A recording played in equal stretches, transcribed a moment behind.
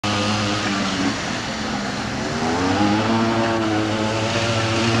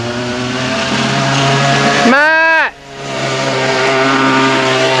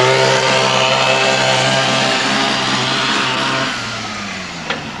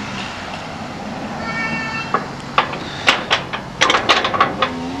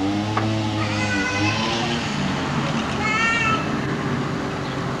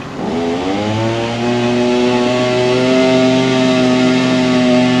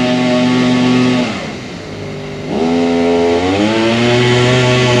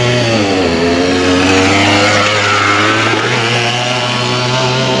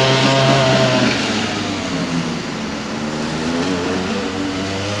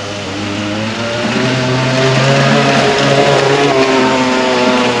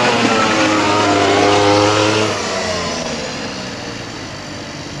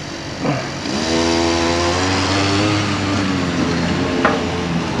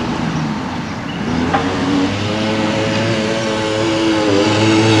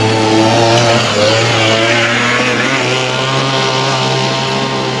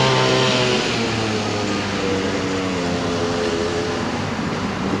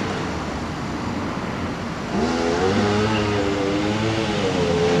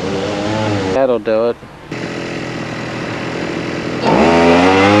that'll do it.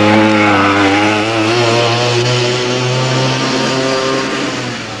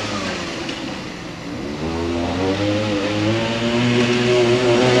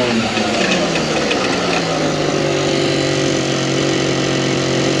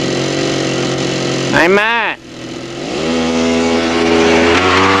 Hey, Matt.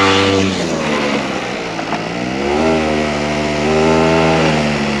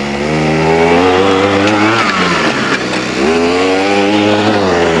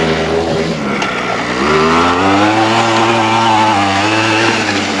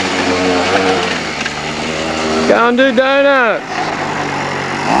 Go and do donuts.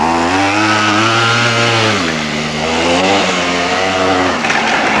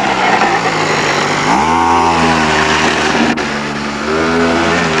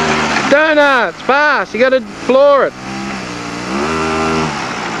 Donuts, fast, you gotta floor it.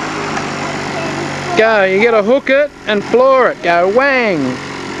 Go, you gotta hook it and floor it. Go, wang.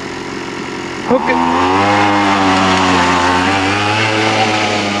 Hook it.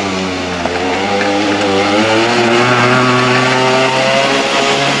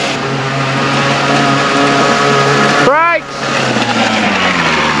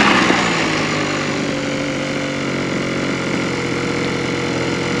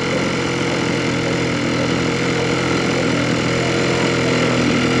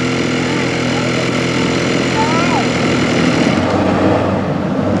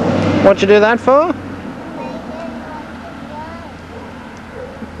 What'd you do that for?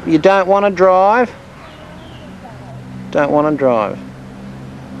 You don't want to drive? Don't want to drive.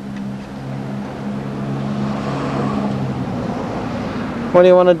 What do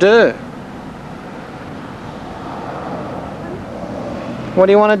you want to do? What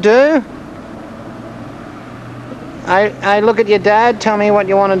do you want to do? I look at your dad, tell me what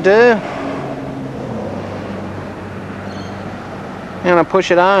you want to do. You're going to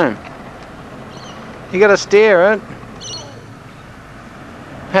push it home. You got to steer it.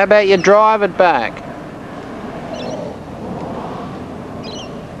 How about you drive it back?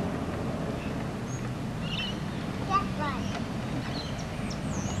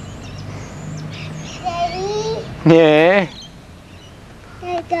 Daddy? Yeah.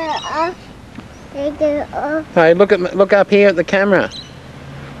 Hey, look up here at the camera.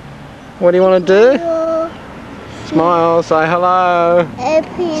 What do you want to do? Smile, say hello.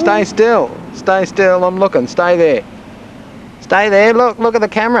 Stay still. Stay still, I'm looking. Stay there. Stay there, look at the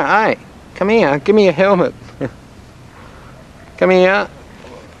camera. Hey, come here, give me your helmet. Come here.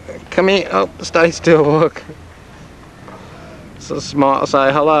 Come here. Oh, stay still, look. So smile,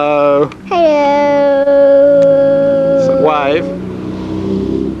 say hello. Hello. So wave.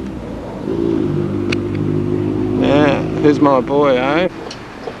 Yeah, who's my boy, eh?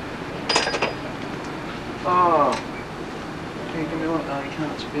 Oh. Can you give me one? No, you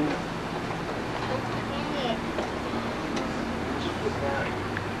can't spin it.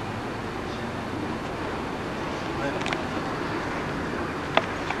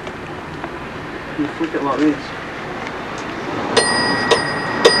 You flick it like this.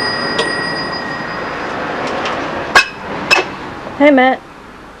 Hey Matt.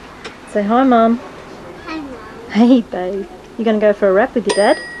 Say hi Mum. Hi Mom. Hey babe. You gonna go for a wrap with your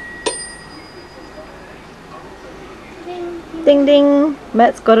dad? Ding ding.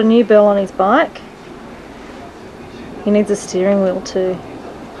 Matt's got a new bell on his bike. He needs a steering wheel too.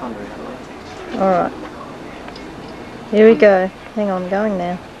 Alright. Here we go. Hang on, going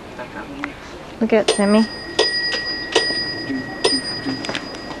now. Look out, Sammy.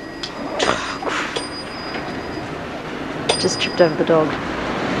 Just tripped over the dog.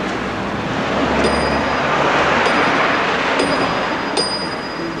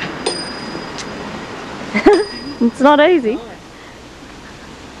 It's not easy.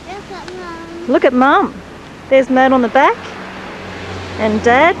 Look at Mom. Look at Mum. There's Matt on the back. And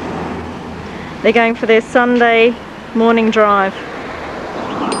Dad. They're going for their Sunday morning drive.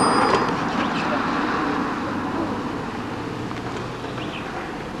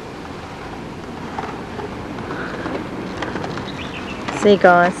 See you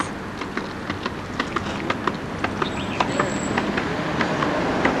guys.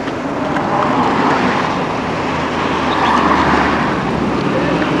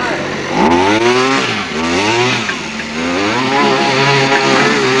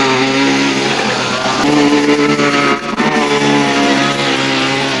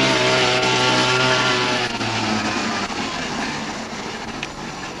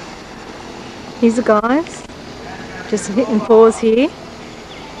 Here's the guys. Just hitting pause here.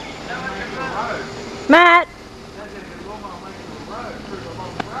 Matt!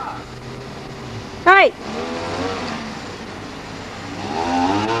 Hey!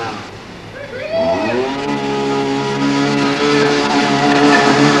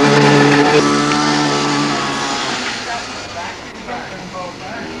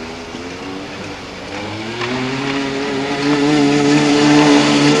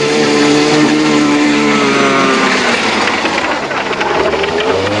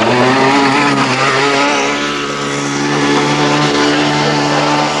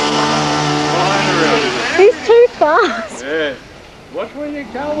 He's too fast. Yeah. Watch where you're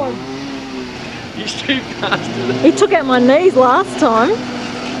going. He's too fast today. He took out my knees last time.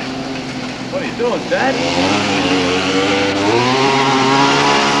 What are you doing, Dad?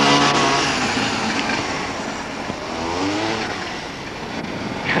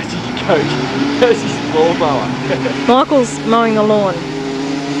 How's he going? How's his lawnmower? Michael's mowing the lawn.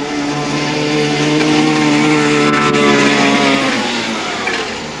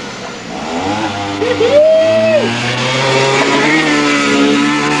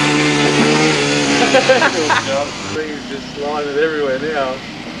 Things just sliding it everywhere now.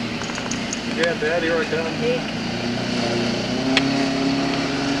 Yeah, Dad, here I come.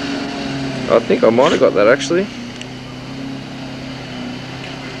 I think I might have got that actually.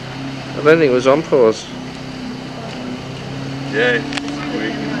 I don't think it was on pause. Yeah,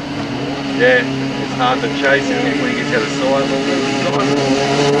 quick. Yeah, it's hard to chase him when he gets out of sight all the time.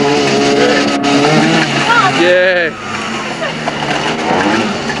 Yeah.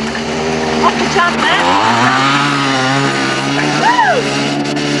 Off the chart, man.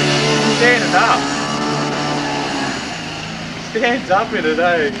 Standing up. Stands up in it,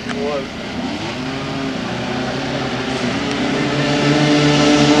 eh? It was.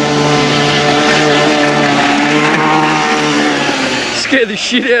 Scared the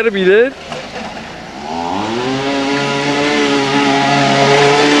shit out of me, dude.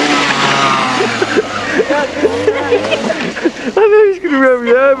 I know he's gonna run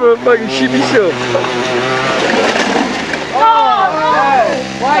me over and fucking shit myself.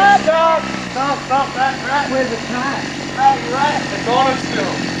 Wait, stop! Stop that rat! Where's the cat? That rat! It's on it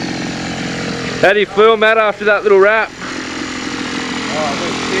still. How do you feel, Matt, after that little wrap? Oh,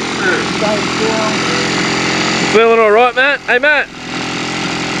 let's stick through. Feeling alright, Matt? Hey, Matt?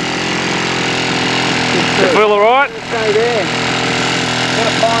 You feel alright? Stay there.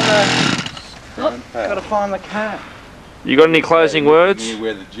 Gotta find the cat. You got any closing words? Near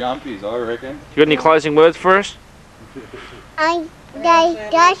where the jump is, I reckon. You got any closing words for us? They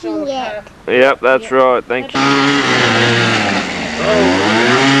doesn't yet. Yep, that's right. Thank you.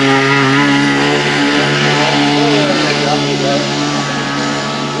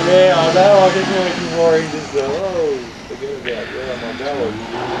 Yeah, I know, I just want to worry just forget about my bellows.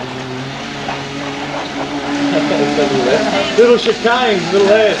 Little chicane, little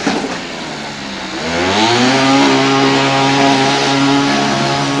less.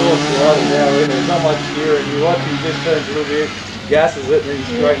 Now, there's not much steering. You watch, he just turns a little bit, gasses it, and then he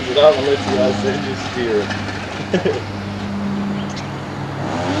straightens it up and lets you guys then just steer it.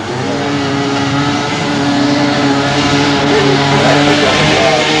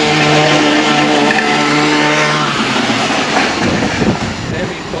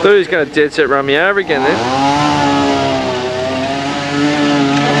 Thought he was going to dead set run me over again then.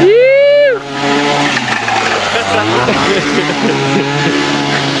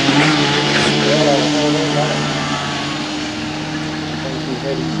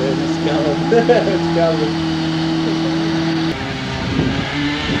 It's coming.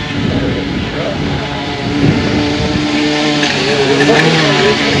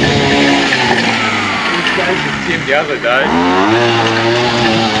 Tim the other day.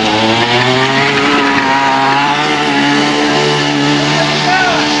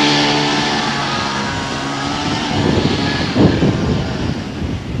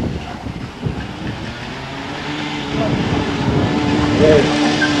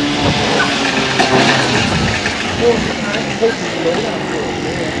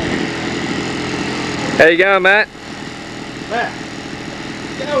 How you going, Matt? Matt,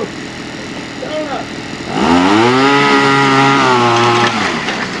 go! Donut!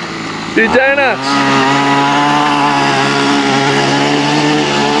 Do donuts!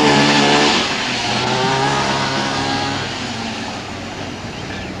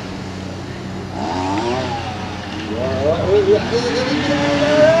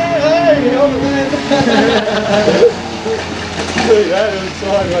 Hey, hold it there! See that? It was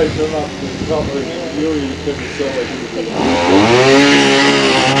sideways from up to the top of the hill, you couldn't see it.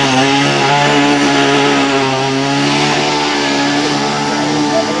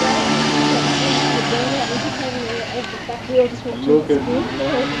 Looking.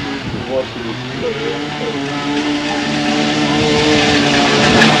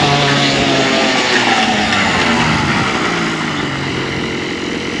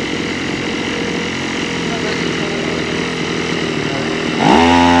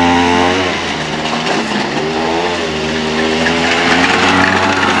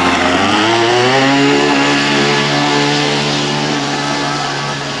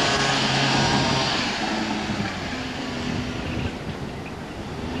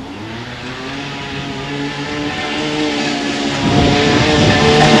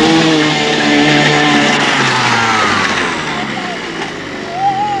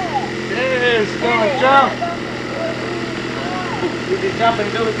 Jump! Did you jump and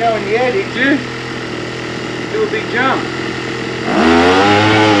do it go in the air, did you? Do a big jump.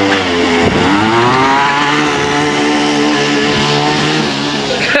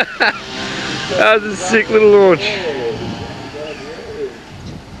 That was a sick little launch.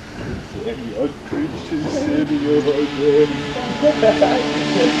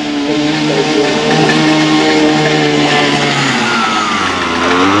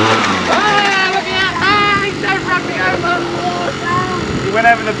 You went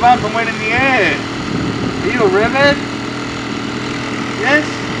over the bump and went in the air. Are you a rivet? Yes?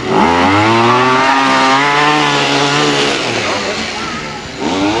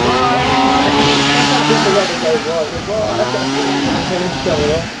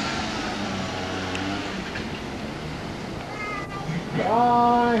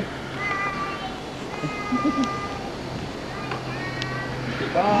 Bye.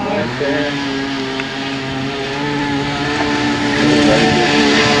 Bye.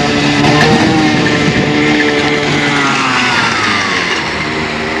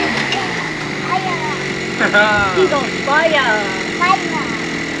 He's on fire!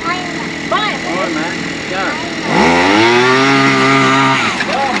 Fire! Alright, man. Go.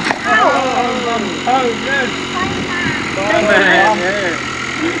 Oh, good. Bye, man. Yeah.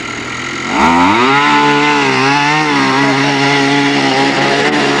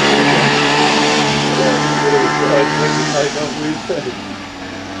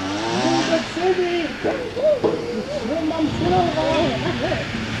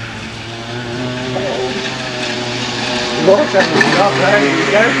 Looks at the top, man. You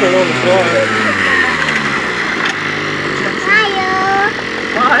go for it all the time.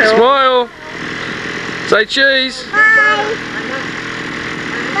 Smile. Say cheese. Bye.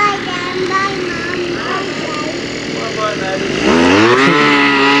 Bye, Dan. Bye, Mum. Bye, Maddie.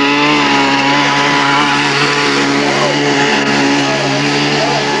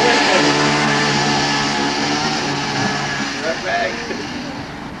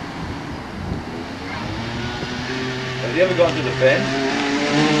 Have you ever gone to the fence?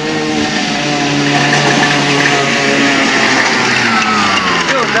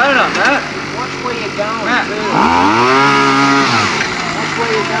 Still a donut, Matt. Watch where you're going, Matt. Watch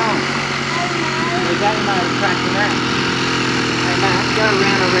where you're going. We're going over the track to that. Hey, Matt, go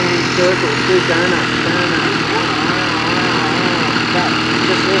around in circles. Do donuts, donuts. That,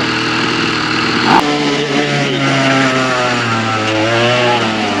 just this.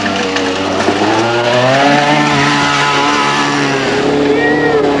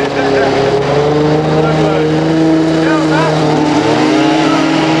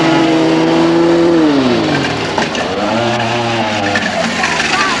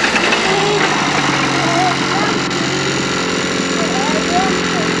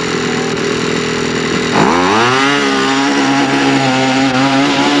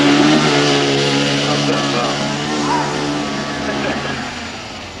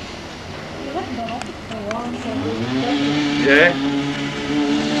 Yeah.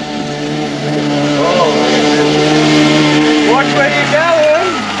 Oh, watch where you're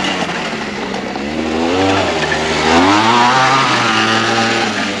going.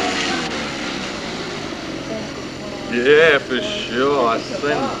 Yeah, for sure. I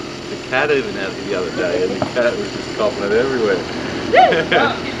seen the cat even out the other day, and the cat was just coughing it everywhere.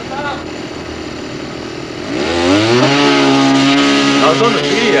 I was on the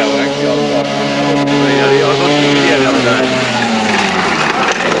video actually. I was on the video the other day.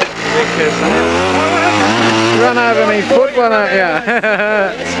 Run over me foot, why don't you?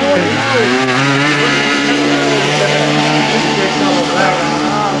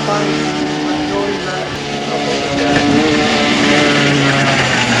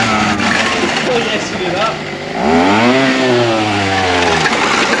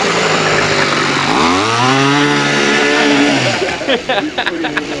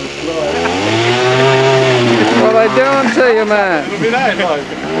 What are they doing to you, man? It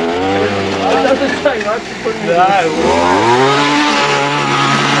doesn't say much to put in.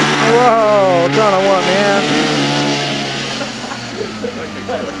 Whoa, trying to wipe me out.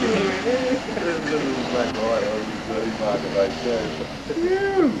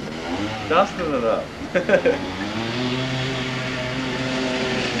 Dusting it up.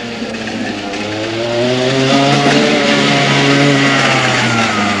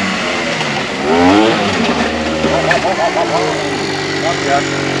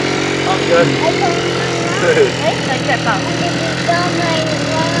 I'm good. Take that bump.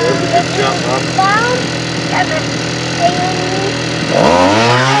 Jump, Mum.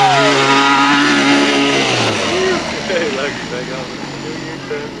 Hey, Lucky, take off.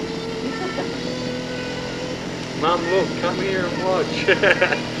 Mum, look, come here and watch.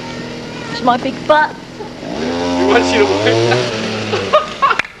 It's my big butt. He wants you to watch.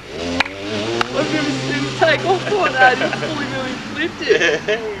 I've never seen him take off like that. He's fully really flipped it. Yeah,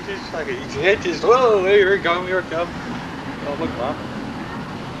 he's just fucking, his head just, whoa, here it comes, here it comes. Oh, look, Mum.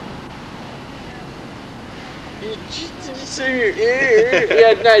 Did you see your ear? He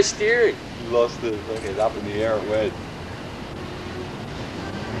had no steering. He lost the fucking up in the air it went.